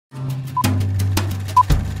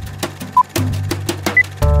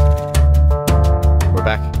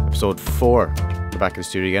episode 4. We're back in the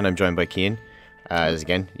studio again. I'm joined by Cian. As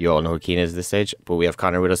again, you all know who Cian is at this stage, but we have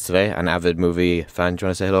Conor with us today, an avid movie fan. Do you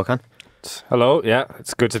want to say hello, Con? Hello, yeah.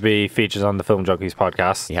 It's good to be featured on the FilmJunkies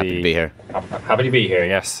podcast. You happy to be here? I'm happy to be here,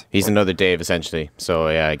 yes. He's another Dave, essentially. So,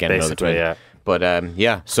 yeah, again, basically, another twin. Yeah. But,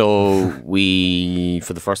 yeah, so we,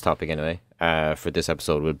 for the first topic anyway, for this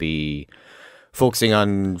episode, will be focusing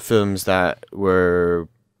on films that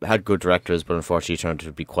had good directors, but unfortunately turned out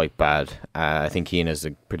to be quite bad. I think Cian has a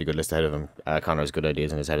pretty good list ahead of him. Conor has good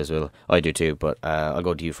ideas in his head as well. I do too, but I'll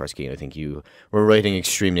go to you first, Cian. I think you were writing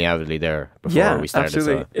extremely avidly there before we started. Yeah,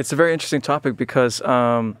 absolutely. It's a very interesting topic because,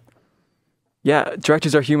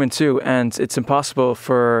 directors are human too, and it's impossible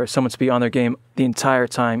for someone to be on their game the entire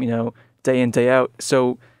time, day in, day out.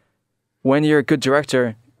 So when you're a good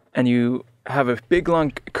director and you have a big,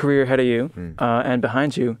 long career ahead of you and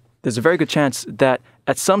behind you, there's a very good chance that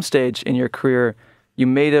at some stage in your career, you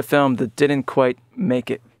made a film that didn't quite make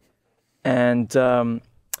it. And that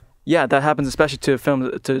happens especially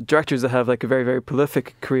to directors that have like a very, very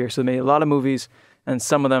prolific career. So they made a lot of movies and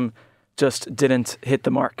some of them just didn't hit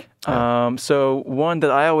the mark. So one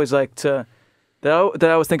that I always like that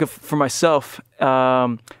I always think of for myself,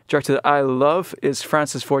 director that I love is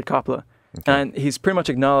Francis Ford Coppola. Okay. And he's pretty much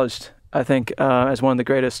acknowledged, I think, as one of the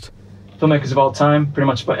greatest filmmakers of all time, pretty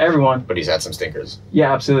much by everyone. But he's had some stinkers.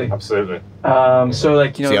 Yeah, absolutely. Absolutely. So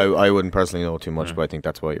like, See, I wouldn't personally know too much, but I think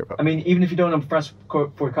that's why you're... I mean, even if you don't know Francis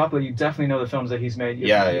Ford Coppola, you definitely know the films that he's made. You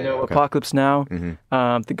know okay. Apocalypse Now,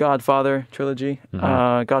 the Godfather trilogy,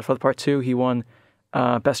 Godfather Part 2, he won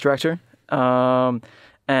Best Director. And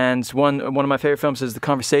one of my favorite films is The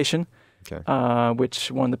Conversation,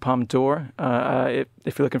 which won the Palme d'Or.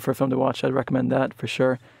 If you're looking for a film to watch, I'd recommend that for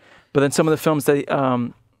sure. But then some of the films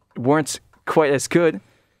that weren't quite as good,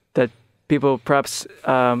 that people perhaps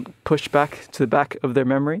pushed back to the back of their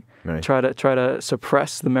memory, right. try to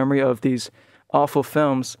suppress the memory of these awful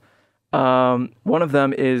films. One of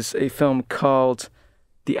them is a film called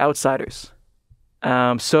The Outsiders.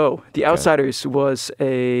 The Outsiders was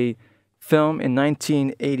a film in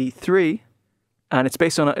 1983, and it's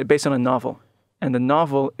based on a novel. And the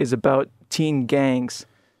novel is about teen gangs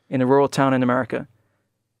in a rural town in America.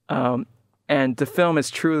 And the film is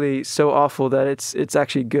truly so awful that it's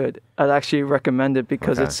actually good. I'd actually recommend it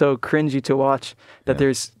because it's so cringy to watch that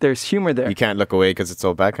there's humor there. You can't look away because it's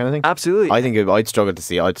so bad, kind of thing? Absolutely. I think I'd struggle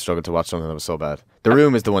to watch something that was so bad. The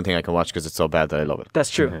Room is the one thing I can watch because it's so bad that I love it. That's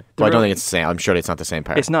true. But I don't think it's the same. I'm sure it's not the same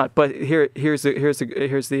part. It's not. But here's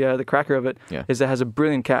the cracker of it. Yeah. Is it has a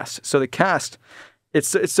brilliant cast. So the cast,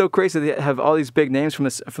 it's so crazy that they have all these big names from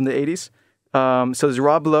the 80s. So there's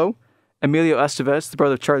Rob Lowe, Emilio Estevez, the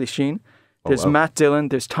brother of Charlie Sheen. There's Matt Dillon.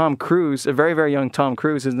 There's Tom Cruise, a very, very young Tom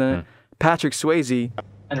Cruise, and then Patrick Swayze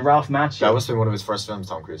and Ralph Macchio. That was one of his first films,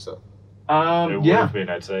 Tom Cruise, though. It would have been,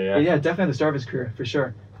 I'd say, yeah, definitely at the start of his career, for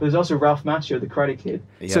sure. But there's also Ralph Macchio, the Karate Kid.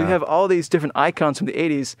 Yeah. So you have all these different icons from the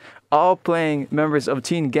 80s, all playing members of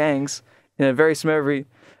teen gangs in a very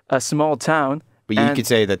small town. But you could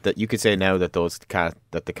say now that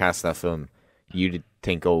the cast of that film, you'd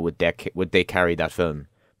think, would they carry that film?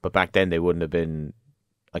 But back then they wouldn't have been.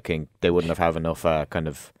 I think they wouldn't have enough kind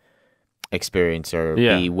of experience or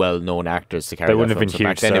be well-known actors to carry. They wouldn't have been huge.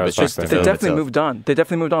 Back then it was just the film definitely itself. moved on. They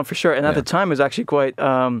definitely moved on for sure. And at the time, it was actually quite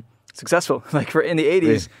successful. Like in the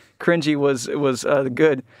 80s, cringy was the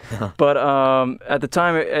good, but at the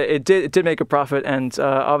time it did make a profit. And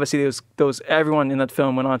obviously, everyone in that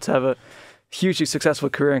film went on to have a hugely successful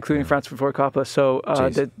career, including Francis Ford Coppola. So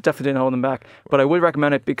they definitely didn't hold them back. But I would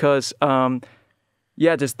recommend it because.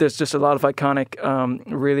 There's just a lot of iconic,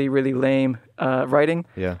 really, really lame writing.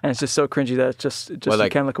 Yeah. And it's just so cringy that it's just you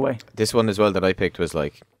can't look away. This one as well that I picked was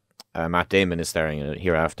like Matt Damon is starring in it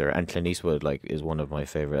hereafter, and Clint Eastwood is one of my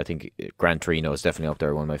favorite. I think Gran Torino is definitely up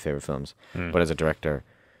there, one of my favorite films. But as a director,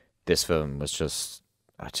 this film was just,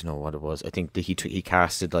 I don't know what it was. I think he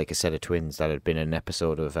casted like a set of twins that had been in an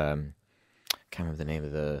episode of I can't remember the name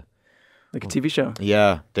of the. Like a TV show?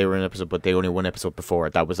 Yeah, they were in an episode, but they only one episode before.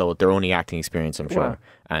 That was their only acting experience, I'm sure. Wow.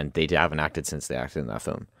 And they haven't acted since they acted in that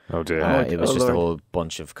film. Oh dear. It was just a whole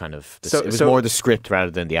bunch of kind of... it was more the script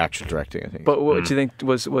rather than the actual directing, I think. But what do you think,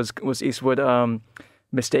 was Eastwood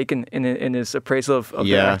mistaken in his appraisal of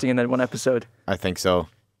their acting in that one episode? I think so.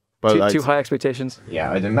 But too high expectations?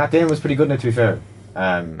 Yeah, Matt Damon was pretty good in it, to be fair.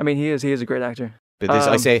 I mean, he is a great actor. But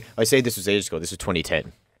I say this was ages ago. This was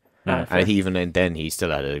 2010. And even then, he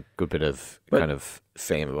still had a good bit of kind of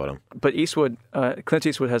fame about him. But Clint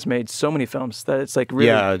Eastwood has made so many films that it's like really,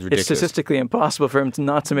 it's statistically impossible for him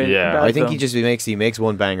not to make. Yeah, bad I think films. he makes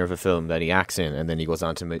one banger of a film that he acts in, and then he goes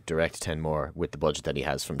on to direct 10 more with the budget that he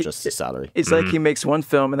has from just his salary. It's like he makes one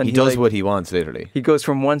film and then he does what he wants, literally. He goes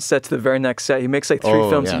from one set to the very next set. He makes like 3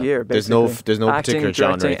 films a year. Basically. There's no Acting, particular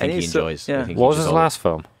genre I directing, think he enjoys. Yeah. What was his last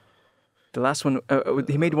film? The last one,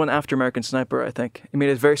 he made one after American Sniper, I think. He made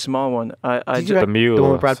a very small one. The Mule. The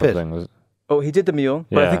one with Brad Pitt? Oh, he did The Mule,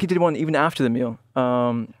 but I Yeah. think he did one even after The Mule.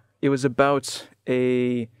 It was about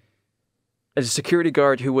a security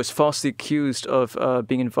guard who was falsely accused of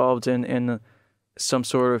being involved in some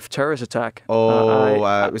sort of terrorist attack.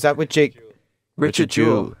 Was that with Richard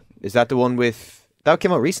Jewell? Is that the one with... That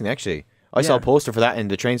came out recently, actually. I saw a poster for that in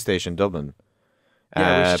the train station, Dublin,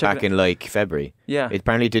 back in like February. Yeah. It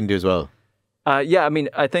apparently didn't do as well. I mean,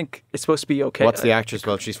 I think it's supposed to be okay. What's the actress?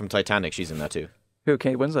 Well, she's from Titanic. She's in that too. Who?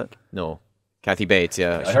 Kate Winslet? No. Kathy Bates,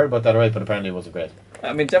 yeah. I heard about that alright, but apparently it wasn't great.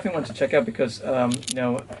 I mean, definitely want to check out because, The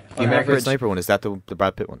American Sniper one, is that the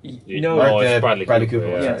Brad Pitt one? No, it's Bradley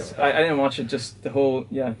Cooper. Yes, I didn't watch it. Just the whole,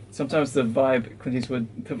 Sometimes the vibe, Clint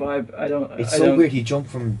Eastwood, the vibe. It's so weird. He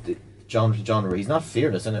jumped from genre to genre. He's not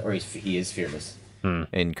fearless, or he is fearless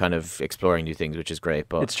in kind of exploring new things, which is great.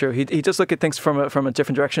 But it's true. He does look at things from a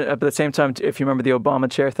different direction. But at the same time, if you remember the Obama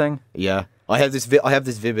chair thing. Yeah, I have this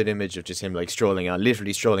vivid image of just him like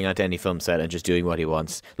literally strolling onto any film set and just doing what he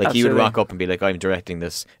wants. Like Absolutely. he would rock up and be like, "I'm directing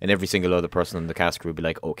this," and every single other person in the cast crew would be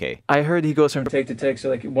like, "Okay." I heard he goes from take to take. So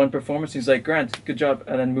like one performance, he's like, "Grant, good job,"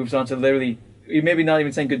 and then moves on to literally. Maybe not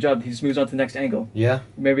even saying good job. He just moves on to the next angle. Yeah.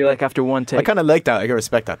 Maybe like after one take. I kind of like that. I can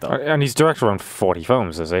respect that though. And he's directed around 40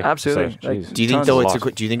 films, is he? Absolutely. So, Like, Do you think tons.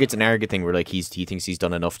 though do you think it's an arrogant thing where like he thinks he's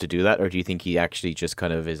done enough to do that, or do you think he actually just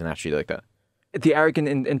kind of is naturally like that? The arrogant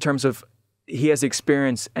in terms of he has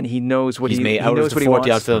experience and he knows what He's he made he out knows of what the he 40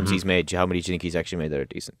 odd wants. films he's made. How many do you think he's actually made that are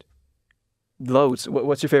decent? Loads.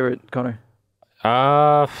 What's your favorite, Connor?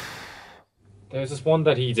 There's this one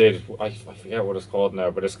that he did. I forget what it's called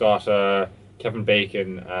now, but it's got Kevin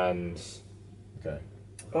Bacon and. Okay.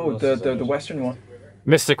 Oh, the Western one.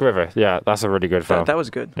 Mystic River. Yeah, that's a really good film. That was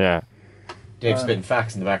good. Yeah. Dave's spitting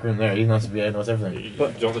facts in the back room there. He knows everything.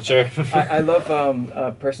 But jump the chair. I love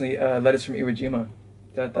personally Letters from Iwo Jima.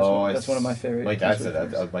 That's one of my favorite. My dad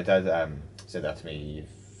said that. My dad said that to me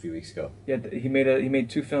a few weeks ago. Yeah, he made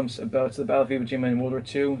 2 films about the Battle of Iwo Jima in World War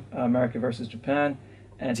II, America versus Japan,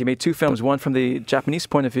 and he made 2 films, one from the Japanese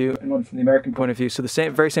point of view and one from the American point of view. So the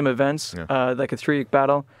very same events, like a 3-week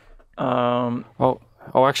battle.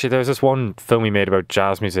 Actually, there was this one film he made about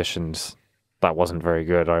jazz musicians that wasn't very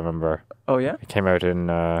good. I remember. Oh yeah. It came out in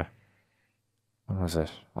when was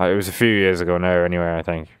it? It was a few years ago now. Anyway, I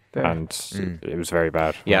think. Fair. And it was very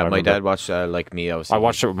bad. Yeah, my dad watched like me. I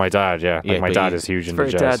watched it with my dad. Yeah, like my dad is huge into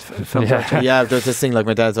jazz. Yeah, there's this thing like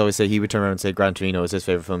my dad's always say he would turn around and say Gran Torino is his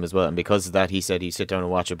favorite film as well, and because of that he said he'd sit down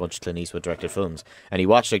and watch a bunch of Clint Eastwood directed films, and he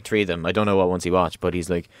watched like 3 of them. I don't know what ones he watched, but he's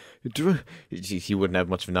like he wouldn't have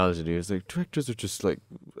much of knowledge of it. He was like, directors are just like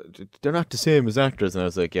they're not the same as actors, and I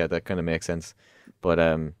was like, yeah, that kind of makes sense. But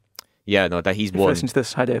that he's one. Listen to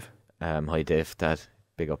this. Hi, Dave. Hi, Dave. Dad,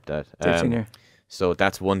 big up, Dad. Dave Senior. So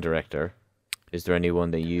that's one director. Is there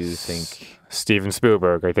anyone that you think? Steven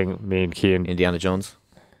Spielberg, I think. Me and Cian. Indiana Jones,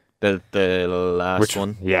 the last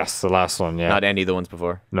one. Yes, the last one. Yeah, not any of the ones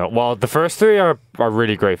before. No, well, the first 3 are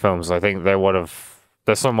really great films. I think they would have.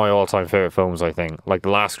 They're some of my all-time favorite films. I think, like The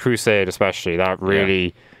Last Crusade, especially. That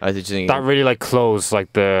really, like closed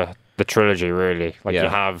like the trilogy. Really, like you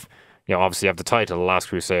have, obviously you have the title, The Last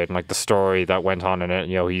Crusade, and like the story that went on in it.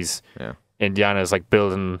 Indiana's like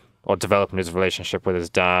building or developing his relationship with his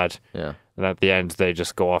dad. Yeah. And at the end, they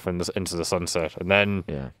just go off into the sunset. And then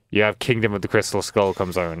you have Kingdom of the Crystal Skull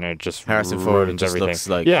comes out, and it just Harrison Ford ruins just everything. Looks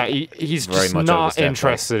like he's just not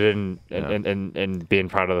interested in being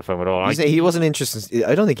part of the film at all. He wasn't interested.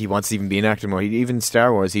 I don't think he wants to even be an actor more. Even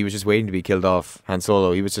Star Wars, he was just waiting to be killed off. Han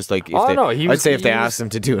Solo, he was just like, I'd say if they asked him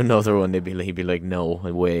to do another one, he'd be like, no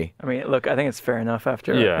way. I mean, look, I think it's fair enough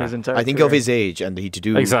after his entire I think career. of his age and to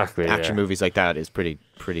do action movies like that is pretty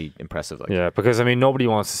impressive. Like. Yeah, because I mean, nobody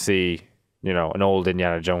wants to see an old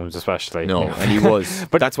Indiana Jones, especially. No, and he was.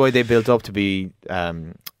 But that's why they built up to be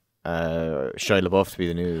Shia LaBeouf to be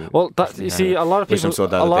the new. Well, you see, a lot of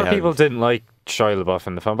people didn't like Shia LaBeouf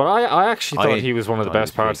in the film, but I actually thought he was one of the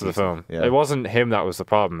best parts of the film. Yeah. It wasn't him that was the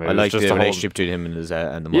problem. I liked the relationship between him and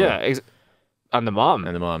the mom. Yeah, and the mom.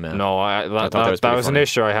 And the mom. Yeah. No, that was an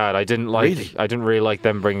issue I had. I didn't really like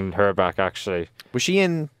them bringing her back. Actually, was she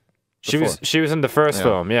in? She was in the first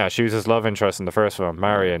film. Yeah, she was his love interest in the first film,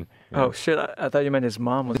 Marion. Oh shit! I thought you meant his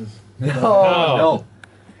mom was. No.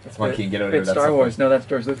 That's Monkey and get out of It's Star Wars. No, that's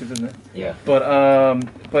George Lucas, isn't it? Yeah.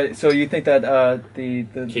 But so you think that the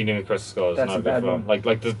Kingdom of Crystal Skull is that's not a bad one. Like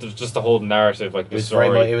there's just the whole narrative, like the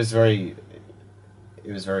story. It was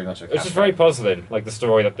very much. It's just very puzzling, like the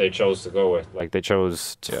story that they chose to go with. Like they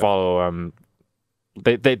chose to follow.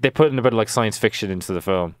 They put in a bit of like science fiction into the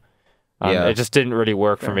film. It just didn't really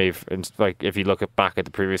work for me. Like if you look back at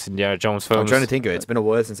the previous Indiana Jones films, I'm trying to think of it. It's been a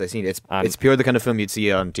while since I've seen it. It's pure the kind of film you'd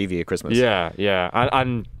see on TV at Christmas. Yeah,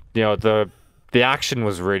 and you know the action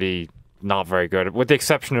was really not very good, with the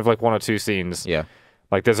exception of like one or two scenes. Yeah,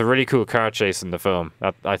 like there's a really cool car chase in the film.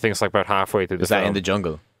 I think it's like about halfway through the film. Is that in the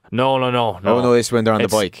jungle? No. Oh no, it's when they're on the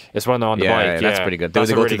bike. It's when they're on the bike. Yeah, that's pretty good. They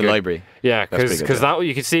go to the library. Yeah, because that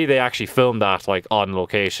you can see they actually filmed that like on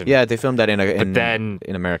location. Yeah, they filmed that in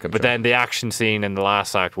America. But then the action scene in the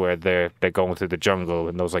last act where they're going through the jungle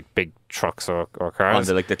in those like big trucks or cars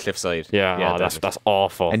on the cliffside. Yeah, that's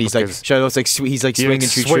awful. And he's like Shadow's like he's like swinging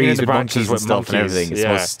through trees with monkeys and stuff and everything. It's the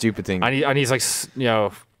most stupid thing. And he's like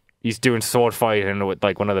he's doing sword fighting with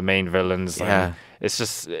like one of the main villains. Yeah. It's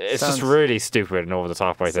just really stupid and over the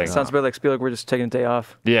top. I think sounds a bit like Spielberg. We're just taking a day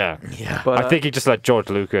off. Yeah. But I think he just let George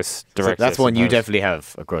Lucas direct. That's one you definitely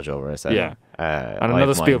have a grudge over. Yeah. And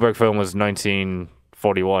another Spielberg film was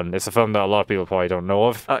 1941. It's a film that a lot of people probably don't know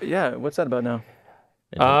of. Yeah. What's that about now?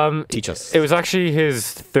 Teach us. It was actually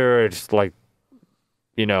his third,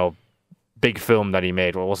 big film that he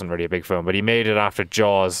made. Well, it wasn't really a big film, but he made it after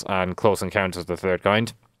Jaws and Close Encounters of the Third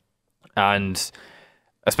Kind, and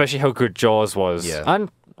especially how good Jaws was. Yeah.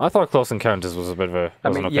 And I thought Close Encounters was a bit of a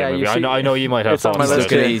movie. I know you might have thoughts.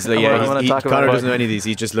 Connor doesn't know any of these.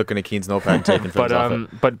 He's just looking at Keen's notepad and taking films off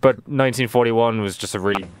it. But 1941 was just a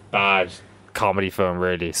really bad comedy film,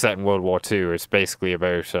 really set in World War II. It's basically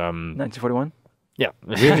about 1941. Yeah,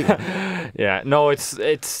 really. Yeah, no, it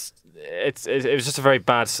was just a very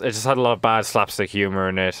bad. It just had a lot of bad slapstick humor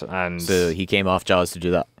in it, and so he came off Jaws to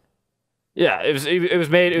do that. Yeah, it was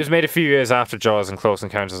made a few years after Jaws and Close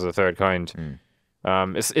Encounters of the Third Kind.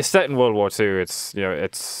 It's set in World War II.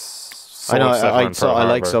 I know. I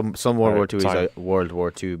like some World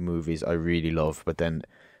War II movies. I really love, but then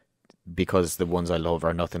because the ones I love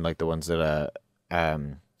are nothing like the ones that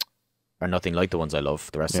are nothing like the ones I love.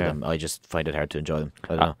 The rest of them, I just find it hard to enjoy them. I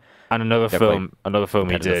don't know. And another film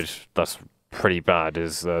he did that's pretty bad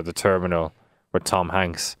is The Terminal with Tom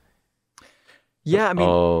Hanks. Yeah, I mean,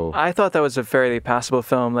 I thought that was a fairly passable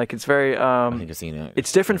film. Like, it's very, I think I've seen it.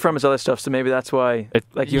 It's different from his other stuff, so maybe that's why.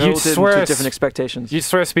 You hold it to different expectations. You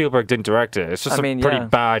swear Spielberg didn't direct it. It's just a pretty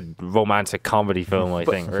bad romantic comedy film, I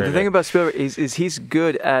think. Really. The thing about Spielberg is he's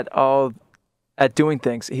good at doing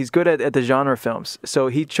things. He's good at the genre films. So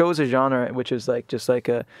he chose a genre which is just like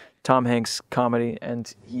a Tom Hanks comedy,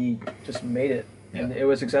 and he just made it, and it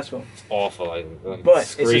was successful. It's awful. But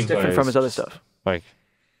it's just different from his other stuff.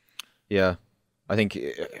 Yeah. I think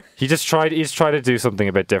he's tried to do something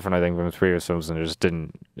a bit different, I think, from his previous films, and it just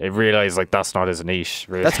didn't. He realized that's not his niche.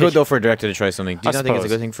 Really. That's good though for a director to try something. Do you not think it's a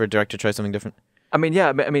good thing for a director to try something different? I mean, yeah.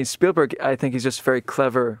 I mean, Spielberg, I think he's just a very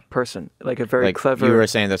clever person, like a very clever. You were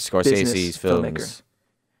saying that Scorsese's films,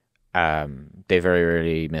 they very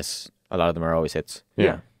rarely miss. A lot of them are always hits.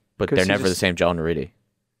 Yeah, but they're never the same genre, really.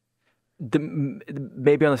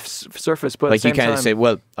 Maybe on the surface, but like you can't say.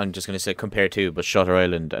 Well, I'm just going to say compared to, but Shutter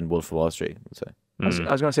Island and Wolf of Wall Street. I'd say. I was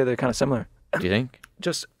going to say they're kind of similar. Do you think?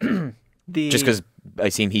 Just because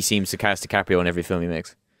he seems to cast DiCaprio in every film he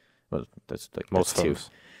makes. Well, that's like most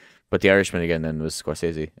films. But The Irishman again then was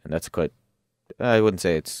Scorsese, and that's quite. I wouldn't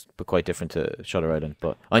say it's quite different to Shutter Island,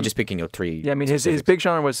 but I'm just picking up three. Yeah, I mean his big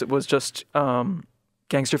genre was just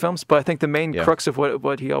gangster films, but I think the main crux of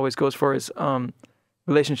what he always goes for is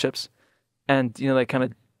relationships, and like kind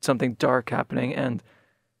of something dark happening, and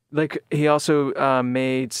like he also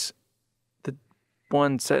made the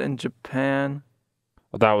one set in Japan.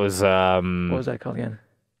 That was what was that called again?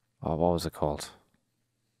 Oh, what was it called?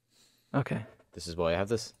 Okay. This is why I have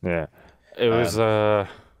this. Yeah, it was.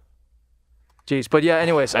 Jeez, but yeah.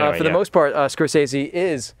 Anyways, for the most part, Scorsese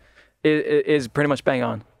is pretty much bang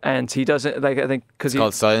on, and he doesn't I think because it's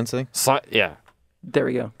called Silencing. Yeah. There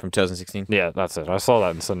we go. From 2016. Yeah, that's it. I saw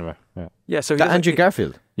that in cinema. Yeah. Yeah. So Andrew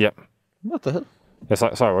Garfield. Yep. What the hell? Yeah,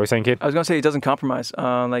 sorry, what were you saying, kid? I was gonna say he doesn't compromise.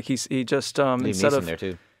 Like he just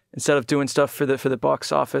instead of doing stuff for the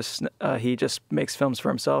box office, he just makes films for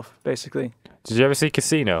himself, basically. Did you ever see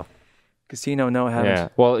Casino? Casino, no, I haven't. Yeah.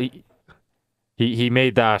 Well, he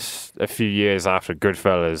made that a few years after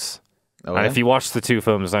Goodfellas. Oh, and if you watch the two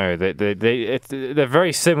films now, they're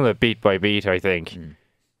very similar beat by beat, I think.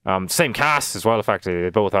 Same cast as well, effectively. They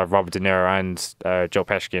both have Robert De Niro and Joe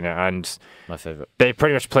Pesci in it, and my favorite. They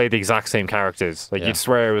pretty much play the exact same characters. Like you'd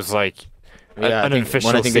swear it was like an official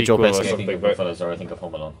when I think of Joe sequel or Pesci, I something. think of Goodfellas, or I think of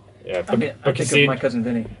Home Alone. Yeah, I think of My Cousin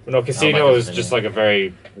Vinny. No, Casino is just like a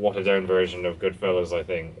very watered down version of Goodfellas. I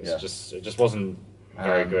think it just wasn't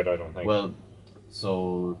very good. I don't think. Well,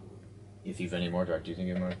 so if you've any more directors, do you think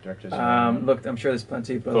you have more directors? Look, I'm sure there's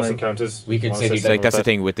plenty, but Close Encounters. We could sit like that's the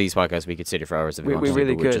thing with these podcasts. We could sit here for hours if we want to.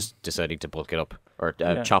 really but we're just deciding to bulk it up or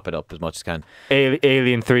chop it up as much as can.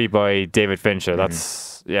 Alien 3 by David Fincher.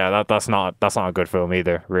 That's that's not a good film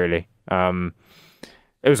either. Really.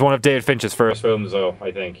 It was one of David Fincher's first films, though.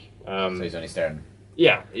 I think. So he's only starting.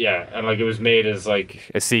 Yeah, and like it was made as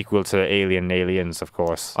like a sequel to Aliens, of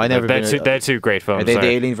course. They're two great films. Are they the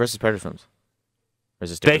Alien versus Predator films? Or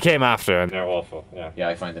is this they came after, and they're awful. Yeah,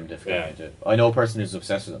 I find them difficult. Yeah. I know a person who's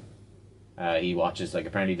obsessed with them. He watches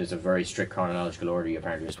apparently there's a very strict chronological order.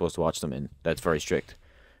 Apparently, you're supposed to watch them in. That's very strict.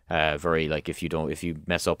 Very like if you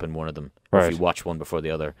mess up in one of them, or if you watch one before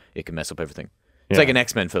the other, it can mess up everything. It's like an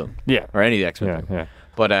X-Men film. Yeah. Or any X-Men film. Yeah.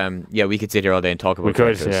 But we could sit here all day and talk about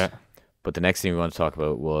characters. But the next thing we want to talk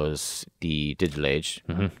about was the digital age.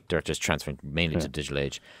 Directors transferring mainly to digital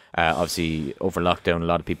age. Obviously, over lockdown, a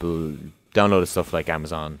lot of people downloaded stuff like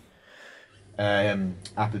Amazon.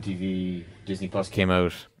 Apple TV, Disney Plus came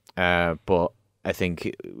out. But I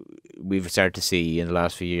think we've started to see in the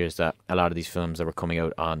last few years that a lot of these films that were coming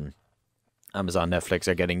out on Amazon, Netflix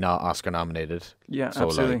are getting not Oscar nominated. Yeah, so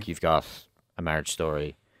absolutely. Like you've got A Marriage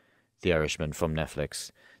Story, The Irishman from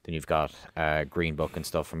Netflix. Then you've got Green Book and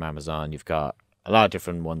stuff from Amazon. You've got a lot of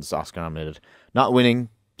different ones Oscar nominated. Not winning,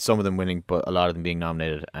 some of them winning, but a lot of them being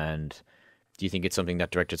nominated. And do you think it's something that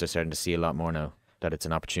directors are starting to see a lot more now? That it's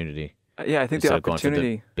an opportunity? Yeah, I think the opportunity.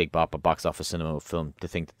 Going for the big box office cinema film to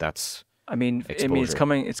think that that's. I mean, it's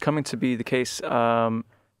coming to be the case that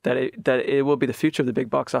it will be the future of the big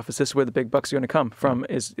box office. This is where the big bucks are going to come from.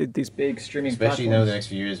 Is these big streaming especially platforms. now the next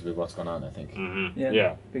few years with what's going on. I think.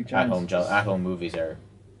 Yeah. Big at home movies are.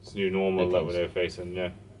 It's new normal that we're facing. Yeah.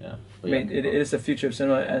 I mean, it is the future of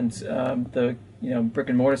cinema, and the brick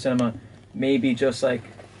and mortar cinema maybe just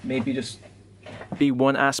be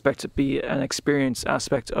one aspect, be an experience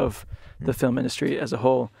aspect of the film industry as a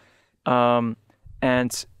whole,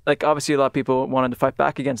 and like obviously a lot of people wanted to fight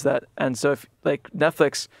back against that, and so if like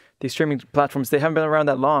Netflix, these streaming platforms, they haven't been around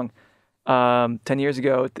that long. 10 years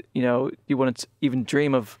ago, you wouldn't even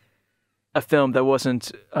dream of a film that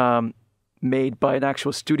wasn't made by an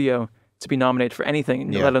actual studio to be nominated for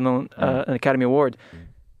anything, let alone an Academy Award.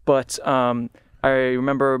 But I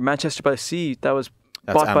remember Manchester by the Sea, that's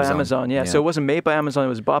bought Amazon. By Amazon. Yeah, so it wasn't made by Amazon, it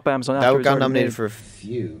was bought by Amazon. That got nominated for a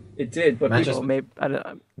few. It did, but people,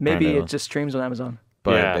 maybe it just streams on Amazon.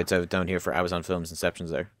 But it's out down here for Amazon Films, Inception's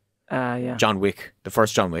there. Yeah. John Wick, the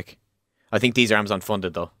first John Wick. I think these are Amazon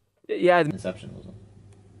funded though. Yeah. Inception was it?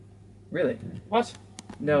 Really? What?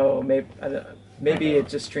 No, maybe it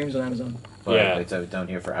just streams on Amazon. But it's out down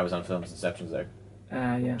here for Amazon Films, Inception's there.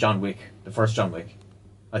 Yeah. John Wick, the first John Wick.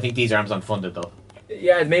 I think these are Amazon funded though.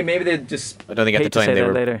 Yeah, maybe they just. I don't think at the time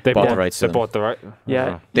they bought the rights. They bought the right.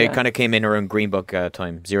 Yeah, they kind of came in around Green Book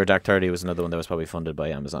time. Zero Dark 30 was another one that was probably funded by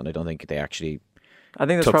Amazon. I don't think they actually. I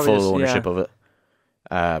think took full ownership of it.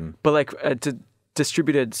 But like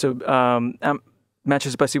distributed, so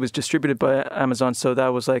Manchester by the Sea was distributed by Amazon, so that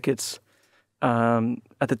was like it's.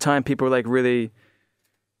 At the time, people were like really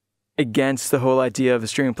against the whole idea of a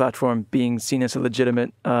streaming platform being seen as a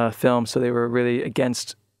legitimate film, so they were really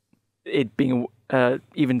against it being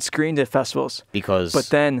even screened at festivals because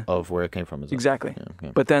of where it came from. Exactly.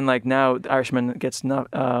 Yeah. But then, like now, The Irishman gets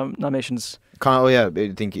nominations. I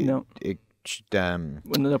think no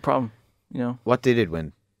problem. What did it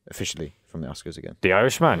win officially from the Oscars again? The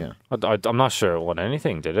Irishman. Yeah. I'm not sure it won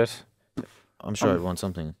anything. Did it? I'm sure it won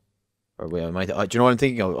something. Or do you know what I'm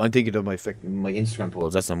thinking of? I'm thinking of my Instagram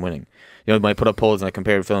polls. That's I'm winning. When I put up polls and I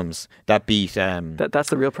compared films, that beat. That's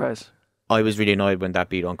the real prize. I was really annoyed when that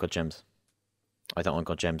beat Uncut Gems. I thought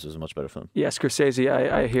Uncut Gems was a much better film. Yeah, Scorsese,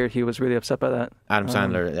 I hear he was really upset by that. Adam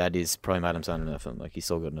Sandler, that is prime Adam Sandler in that film. Like he's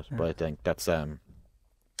so good in it. Yeah. But I think that's so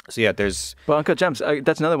yeah. There's. Well, Uncut Gems.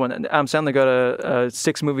 That's another one. Adam Sandler got a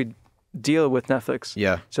 6-movie deal with Netflix.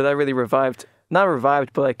 Yeah. So that really not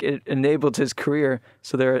revived, but like it enabled his career.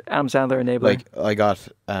 So they're Adam Sandler enabler. Like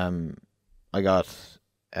I got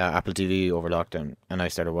Apple TV over lockdown, and I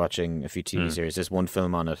started watching a few TV series. There's one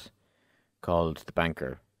film on it called The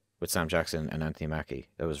Banker with Sam Jackson and Anthony Mackie.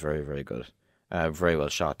 That was very, very good. Very well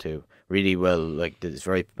shot too. Really well. Like it's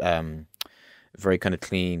very very kind of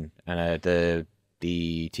clean. And the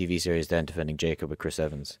TV series then Defending Jacob with Chris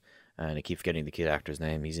Evans, and I keep forgetting the kid actor's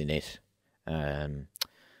name. He's in it.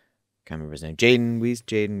 Can't remember his name. Jaden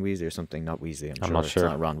Weasley or something. Not Weasley. I'm not sure.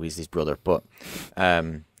 It's not Ron Weasley's brother. But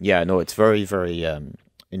it's very, very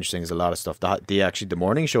interesting. There's a lot of stuff. The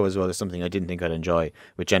morning show as well is something I didn't think I'd enjoy,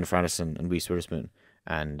 with Jennifer Aniston and Reese Witherspoon,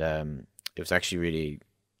 and it was actually really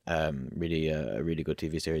a really good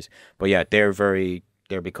TV series. But yeah,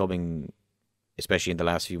 they're becoming, especially in the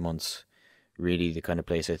last few months, really the kind of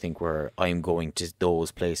place I think where I'm going to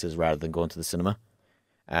those places rather than going to the cinema,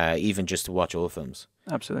 even just to watch old films.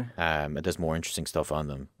 Absolutely. There's more interesting stuff on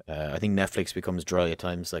them. I think Netflix becomes dry at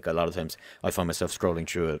times. Like a lot of times I find myself scrolling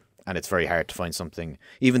through it and it's very hard to find something,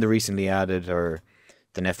 even the recently added or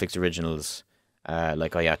the Netflix originals.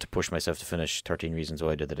 Like I had to push myself to finish 13 Reasons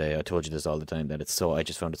Why the other day. I told you this all the time, that I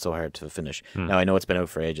just found it so hard to finish. Now I know it's been out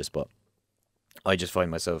for ages, but I just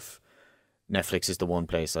find myself, Netflix is the one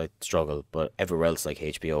place I struggle, but everywhere else like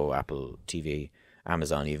HBO, Apple TV,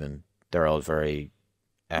 Amazon even, they're all very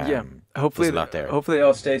hopefully there's a lot there. Hopefully they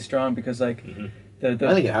all stay strong, because like I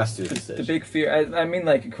think it has to. The big fear, I mean,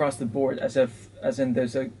 like across the board, as in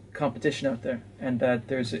there's a competition out there, and that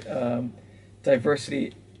there's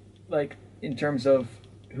diversity, like in terms of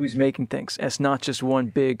who's making things. It's not just one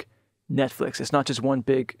big Netflix. It's not just one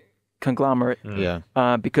big conglomerate.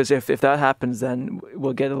 Because if that happens, then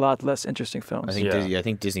we'll get a lot less interesting films. I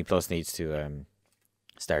think Disney Plus needs to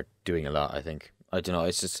start doing a lot. I don't know.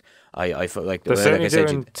 It's just I feel like they're certainly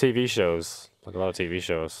doing TV shows, like a lot of TV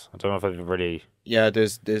shows. I don't know if I've really. Yeah,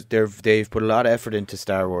 they've put a lot of effort into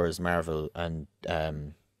Star Wars, Marvel, and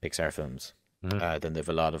Pixar films. Then they've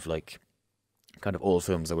a lot of like kind of old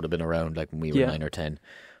films that would have bing around like when we were 9 or 10.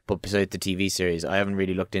 But besides the TV series, I haven't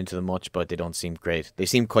really looked into them much, but they don't seem great. They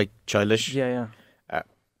seem quite childish. Yeah. I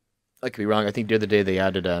could be wrong. I think the other day they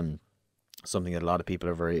added something that a lot of people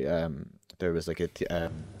are very. There was like a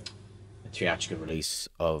theatrical release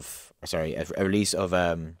of, a release of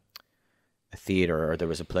a theater, or there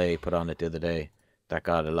was a play put on it the other day that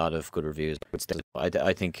got a lot of good reviews. But still,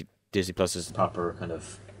 I think Disney Plus is the proper kind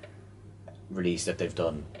of release that they've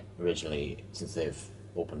done originally since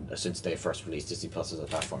they first released Disney Plus as a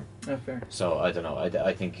platform. Oh, fair. So I don't know.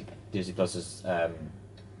 I think Disney Plus is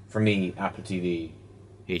for me, Apple TV,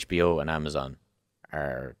 HBO, and Amazon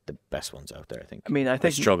are the best ones out there. I mean, I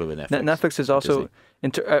think I struggle with Netflix. Netflix is also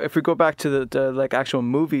if we go back to the like actual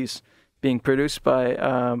movies being produced by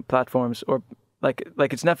platforms, or like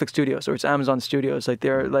it's Netflix Studios or it's Amazon Studios. Like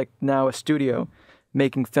they're like now a studio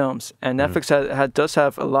making films, and Netflix does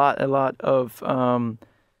have a lot of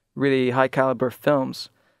really high caliber films.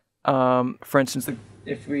 For instance,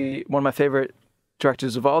 one of my favorite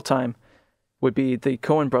directors of all time would be the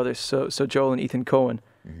Coen brothers. So Joel and Ethan Coen.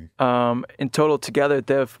 In total, together,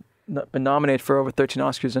 they've been nominated for over 13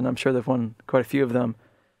 Oscars, and I'm sure they've won quite a few of them.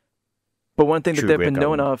 But one thing that they've been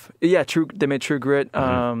known of, they made True Grit.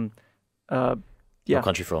 No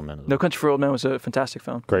Country for Old Men. No Country for Old Men was a fantastic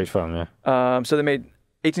film. Great film, yeah. So they made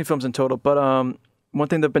 18 films in total. But one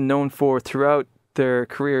thing they've been known for throughout their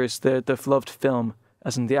careers, they've loved film,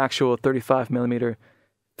 as in the actual 35 millimeter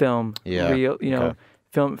film,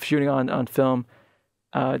 film shooting on film.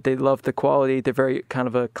 They love the quality. They're very kind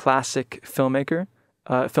of a classic filmmakers.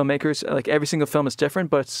 Like every single film is different,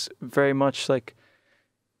 but it's very much like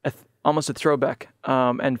almost a throwback.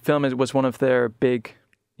 And film was one of their big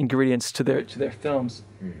ingredients to their films.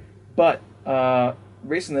 But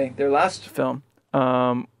recently, their last film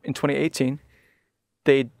in 2018,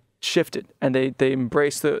 they shifted and they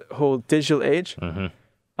embraced the whole digital age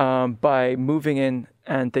by moving in.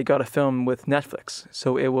 And they got a film with Netflix.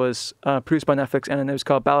 So it was produced by Netflix, and it was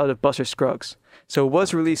called Ballad of Buster Scruggs. So it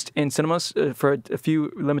was released in cinemas for a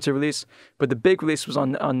few limited release, but the big release was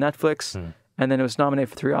on Netflix, and then it was nominated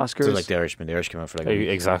for 3 Oscars. So like The Irishman. The Irishman came out for like a week.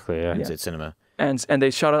 Exactly, yeah. It's cinema. And they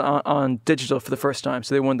shot it on digital for the first time.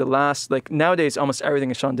 So they won the last, like nowadays almost everything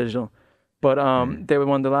is shot on digital. But they were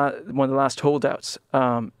one of the last holdouts.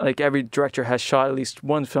 Like every director has shot at least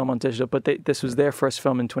one film on digital, but this was their first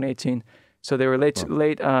film in 2018. So they were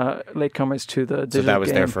latecomers to the digital So that was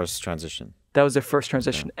game. their first transition. That was their first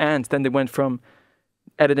transition, and then they went from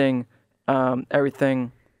editing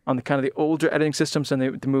everything on the kind of the older editing systems, and they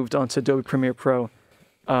moved on to Adobe Premiere Pro.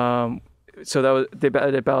 So they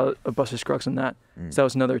edited Ballad of Buster Scruggs on that. So that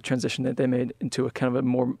was another transition that they made into a kind of a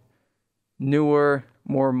more newer,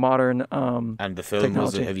 more modern. And the film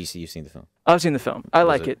technology. Have you seen the film? I've seen the film. I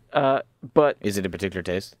like it. But is it a particular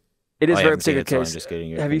taste? It is very particular taste. So I'm just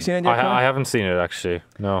kidding. Have you seen it yet? I haven't seen it actually.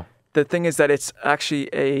 No. The thing is that it's actually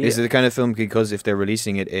Is it the kind of film, because if they're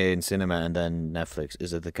releasing it in cinema and then Netflix,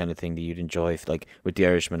 is it the kind of thing that you'd enjoy? Like with The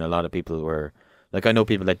Irishman, a lot of people were like, I know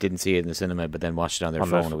people that didn't see it in the cinema but then watched it on their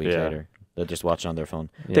phone a week later. They'll just watch it on their phone.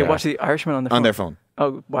 They watch The Irishman on their phone. On their phone.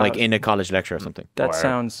 Oh wow! Like in a college lecture or something. That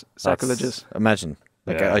sounds sacrilegious. Imagine.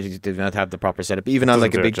 Like I did not have the proper setup, even on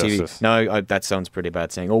like a big TV. No, that sounds pretty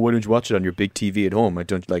bad. Saying, "Oh, why don't you watch it on your big TV at home?" I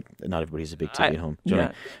don't like. Not everybody has a big TV at home. Do you know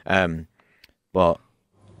what I mean? But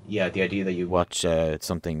yeah, the idea that you watch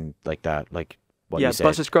something like that, like what you said.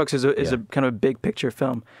 Buster Scruggs is a kind of a big picture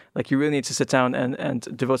film. Like you really need to sit down and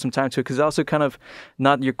devote some time to it, because it's also kind of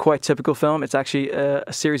not your quite typical film. It's actually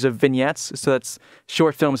a series of vignettes. So that's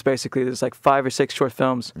short films basically. There's like 5 or 6 short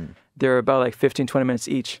films. They're about like 15, 20 minutes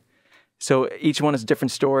each. So each one is a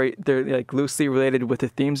different story. They're like loosely related with the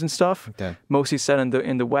themes and stuff. Okay. Mostly set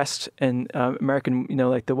in the West, in American,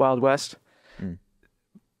 like the Wild West.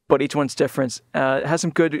 But each one's different. It has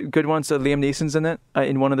some good ones. Liam Neeson's in it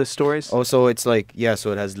in one of the stories. Oh, so it's like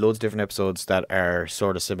so it has loads of different episodes that are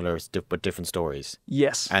sort of similar but different stories.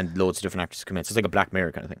 Yes. And loads of different actors come in. So it's like a Black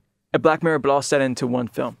Mirror kind of thing. A Black Mirror, but all set into one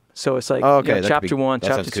film. So it's like chapter 1,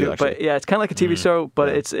 chapter 2. Cool, but yeah, it's kind of like a TV show, but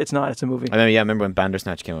it's not. It's a movie. I remember when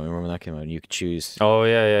Bandersnatch came out. I remember when that came out, and you could choose. Oh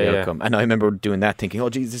the outcome. And I remember doing that, thinking, "Oh,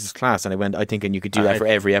 geez, this is class." And I thinking you could do that for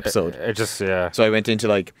every episode. So I went into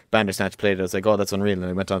like Bandersnatch, played it. I was like, "Oh, that's unreal." And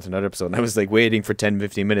I went on to another episode, and I was like waiting for 10,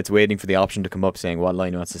 15 minutes, waiting for the option to come up saying what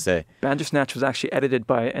line he wants to say. Bandersnatch was actually edited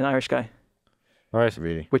by an Irish guy. Right,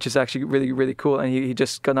 really, which is actually really, really cool, and he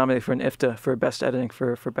just got nominated for an IFTA for best editing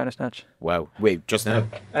for Bandersnatch. Wow! Wait, just now?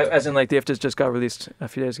 As in, like the IFTAs just got released a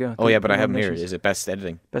few days ago. Oh yeah, but I haven't heard. Is it best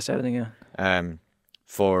editing? Best editing, yeah.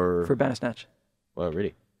 For Bandersnatch. Well,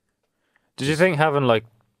 really. Did you think having like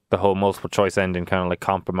the whole multiple choice ending kind of like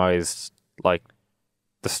compromised like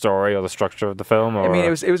the story or the structure of the film? Or? I mean, it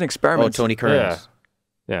was an experiment. Oh, Tony Kearns.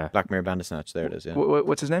 Yeah. Black Mirror Bandersnatch. There it is. Yeah.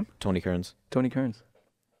 What's his name? Tony Kearns. Tony Kearns.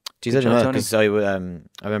 Geez, I don't know, because I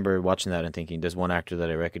remember watching that and thinking, there's one actor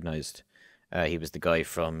that I recognized. He was the guy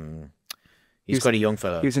from... He's quite a young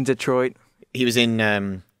fella. He was in Detroit. He was in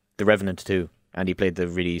The Revenant too, and he played the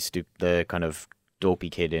really the kind of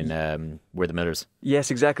dopey kid in We're the Millers.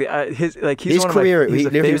 Yes, exactly. His career, he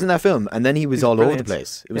was in that film, and then he was all over the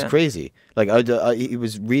place. It was crazy. Like he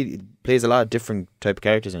was really plays a lot of different type of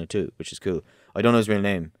characters in it too, which is cool. I don't know his real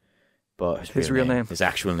name. But his real name. His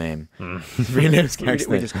actual name. His real name is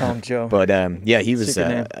we just call him Joe. But he was.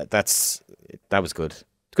 That was good.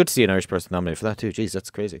 It's good to see an Irish person nominated for that too. Jeez,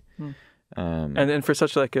 that's crazy. And for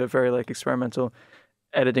such like a very like experimental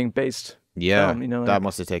editing based. Yeah, film, that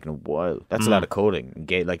must have taken a while. That's a lot of coding.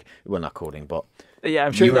 Not coding, but yeah,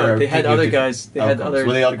 I'm sure they had other guys. They had other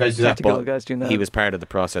guys do that. Technical guys doing that. He was part of the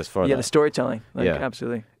process for that. Yeah, the storytelling.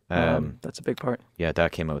 Absolutely. That's a big part. Yeah,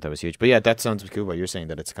 that came out. That was huge. But yeah, that sounds cool. What you're saying,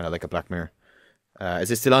 that it's kind of like a Black Mirror.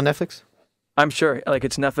 Is it still on Netflix? I'm sure. Like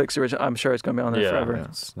it's Netflix original. I'm sure it's going to be on there forever.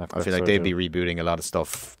 Yeah. I feel like they'd be rebooting a lot of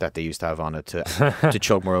stuff that they used to have on it to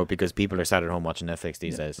chug more out, because people are sat at home watching Netflix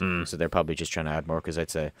these days. So they're probably just trying to add more, because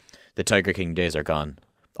I'd say the Tiger King days are gone.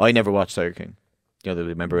 I never watched Tiger King.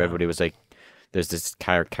 Remember everybody was like, there's this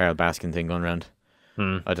Carol Baskin thing going around.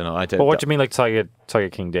 I don't know. But what do you mean, like Tiger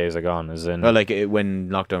King days are gone? As in, well, like when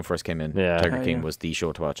lockdown first came in, Tiger King was the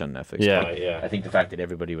show to watch on Netflix. Yeah. I think the fact that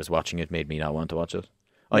everybody was watching it made me not want to watch it.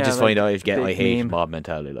 I just find I hate mob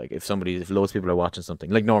mentality. Like if loads of people are watching something,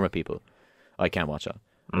 like normal people, I can't watch it.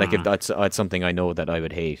 Like if that's something I know that I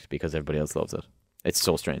would hate because everybody else loves it. It's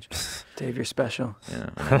so strange. Dave, you're special. Yeah,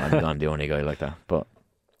 I'm the only guy like that. But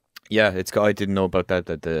yeah, I didn't know about that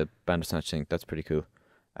the Bandersnatch thing. That's pretty cool.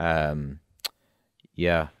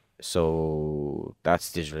 Yeah, so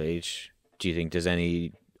that's digital age. Do you think there's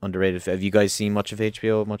any underrated? Have you guys seen much of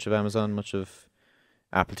HBO, much of Amazon, much of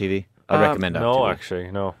Apple TV? I recommend Apple TV. No,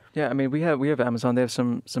 actually, no. Yeah, I mean we have Amazon. They have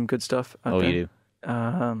some good stuff. You do. Do you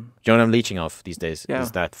know what I'm leeching off these days? Yeah.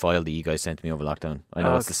 Is that file that you guys sent me over lockdown? I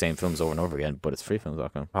know it's the same films over and over again, but it's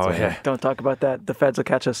freefilms.com. Oh yeah. Don't talk about that. The feds will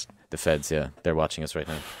catch us. The feds, yeah, they're watching us right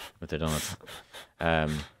now with their donuts.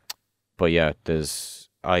 But yeah,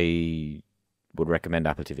 I would recommend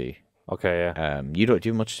Apple TV. Okay, yeah. You don't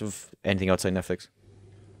do much of anything outside Netflix?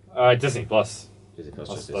 Disney Plus.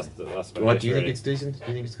 What do you think it's decent? Do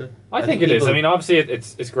you think it's good? I think it is. I mean, obviously,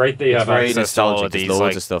 it's great that you have access to all of these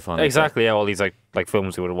loads of stuff on it. Exactly, yeah, all these like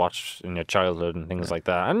films you would have watched in your childhood and things like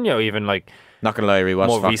that, and even like not gonna lie, I rewatched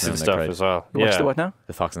more Fox recent stuff as well. You watched the what now?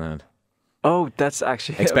 The Fox and the Hound. Oh, that's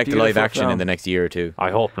actually expect a live action in the next year or two. I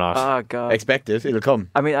hope not. Oh god, expect it. It'll come.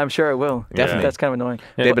 I mean, I'm sure it will. Definitely, that's kind of annoying.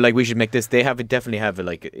 They'd be like, we should make this. They definitely have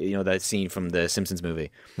that scene from the Simpsons movie,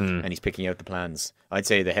 and he's picking out the plans. I'd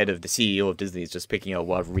say the CEO of Disney is just picking out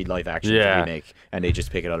what live action to remake, and they just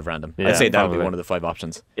pick it out of random. I'd say that would be one of the 5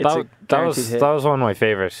 options. That was one of my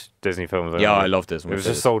favorite Disney films. Yeah, I loved this. It was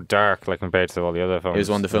just so dark, like compared to all the other films. It was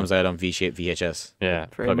one of the films I had on VHS. Yeah,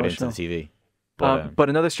 plug it into the TV. But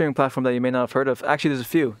another streaming platform that you may not have heard of, actually there's a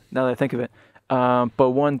few now that I think of it, but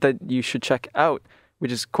one that you should check out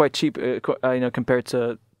which is quite cheap, compared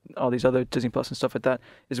to all these other Disney Plus and stuff like that,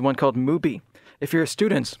 is one called Mubi. If you're a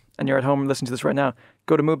student and you're at home listening to this right now,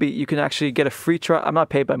 go to Mubi. You can actually get a free trial. I'm not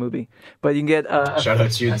paid by Mubi, but you can get shout out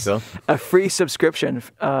to you, a free subscription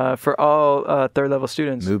for all third level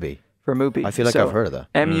students. Mubi. For Mubi. I feel like I've heard of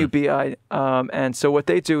that. MUBI. And so what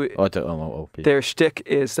they do, their shtick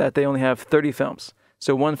is that they only have 30 films.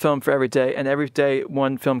 So one film for every day, and every day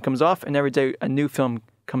one film comes off, and every day a new film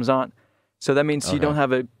comes on. So that means you don't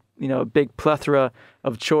have a big plethora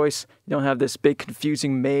of choice. You don't have this big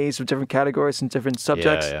confusing maze of different categories and different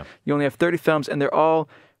subjects. You only have 30 films, and they're all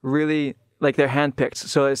really like they're handpicked.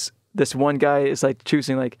 So it's this one guy is like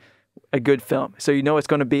choosing like a good film. So it's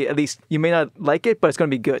going to be, at least you may not like it, but it's going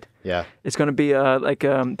to be good. Yeah. It's going to be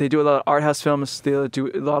they do a lot of art house films. They do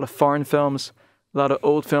a lot of foreign films, a lot of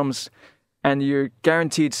old films, and you're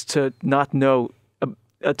guaranteed to not know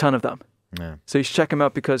a ton of them. Yeah. So you should check them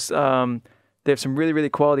out because they have some really, really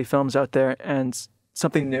quality films out there and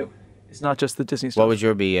something new. It's not just the Disney stuff. What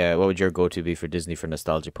would your go-to be for Disney from a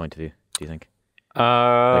nostalgia point of view, do you think?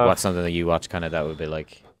 Like what's something that you watch kind of that would be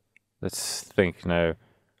like... Let's think now.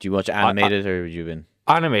 Do you watch animated or would you been...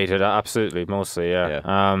 Animated, absolutely, mostly, yeah.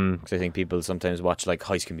 Because I think people sometimes watch like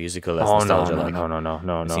High School Musical as nostalgia.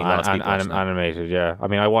 No. Animated, yeah. I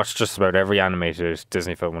mean, I watched just about every animated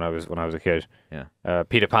Disney film when I was a kid. Yeah.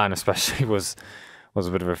 Peter Pan especially was a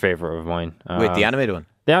bit of a favorite of mine. Wait, the animated one?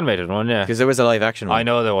 The animated one, yeah. Because there was a live action one. I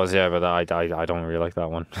know there was, yeah, but I don't really like that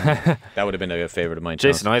one. That would have been a favorite of mine.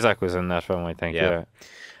 Jason Isaac was in that film, I think. Yeah.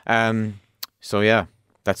 So yeah,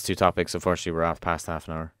 that's two topics. Unfortunately, we're off past half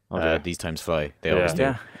an hour. These times fly. They always do.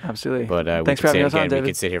 Yeah, absolutely. But thanks for having us on, David. We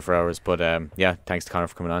could sit here for hours. But thanks to Conor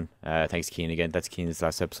for coming on. Thanks to Cian again. That's Cian's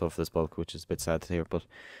last episode for this bulk, which is a bit sad to hear. But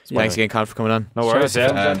thanks again, Conor, for coming on. No worries.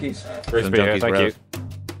 FilmJunkies. Great to be here. Thank you.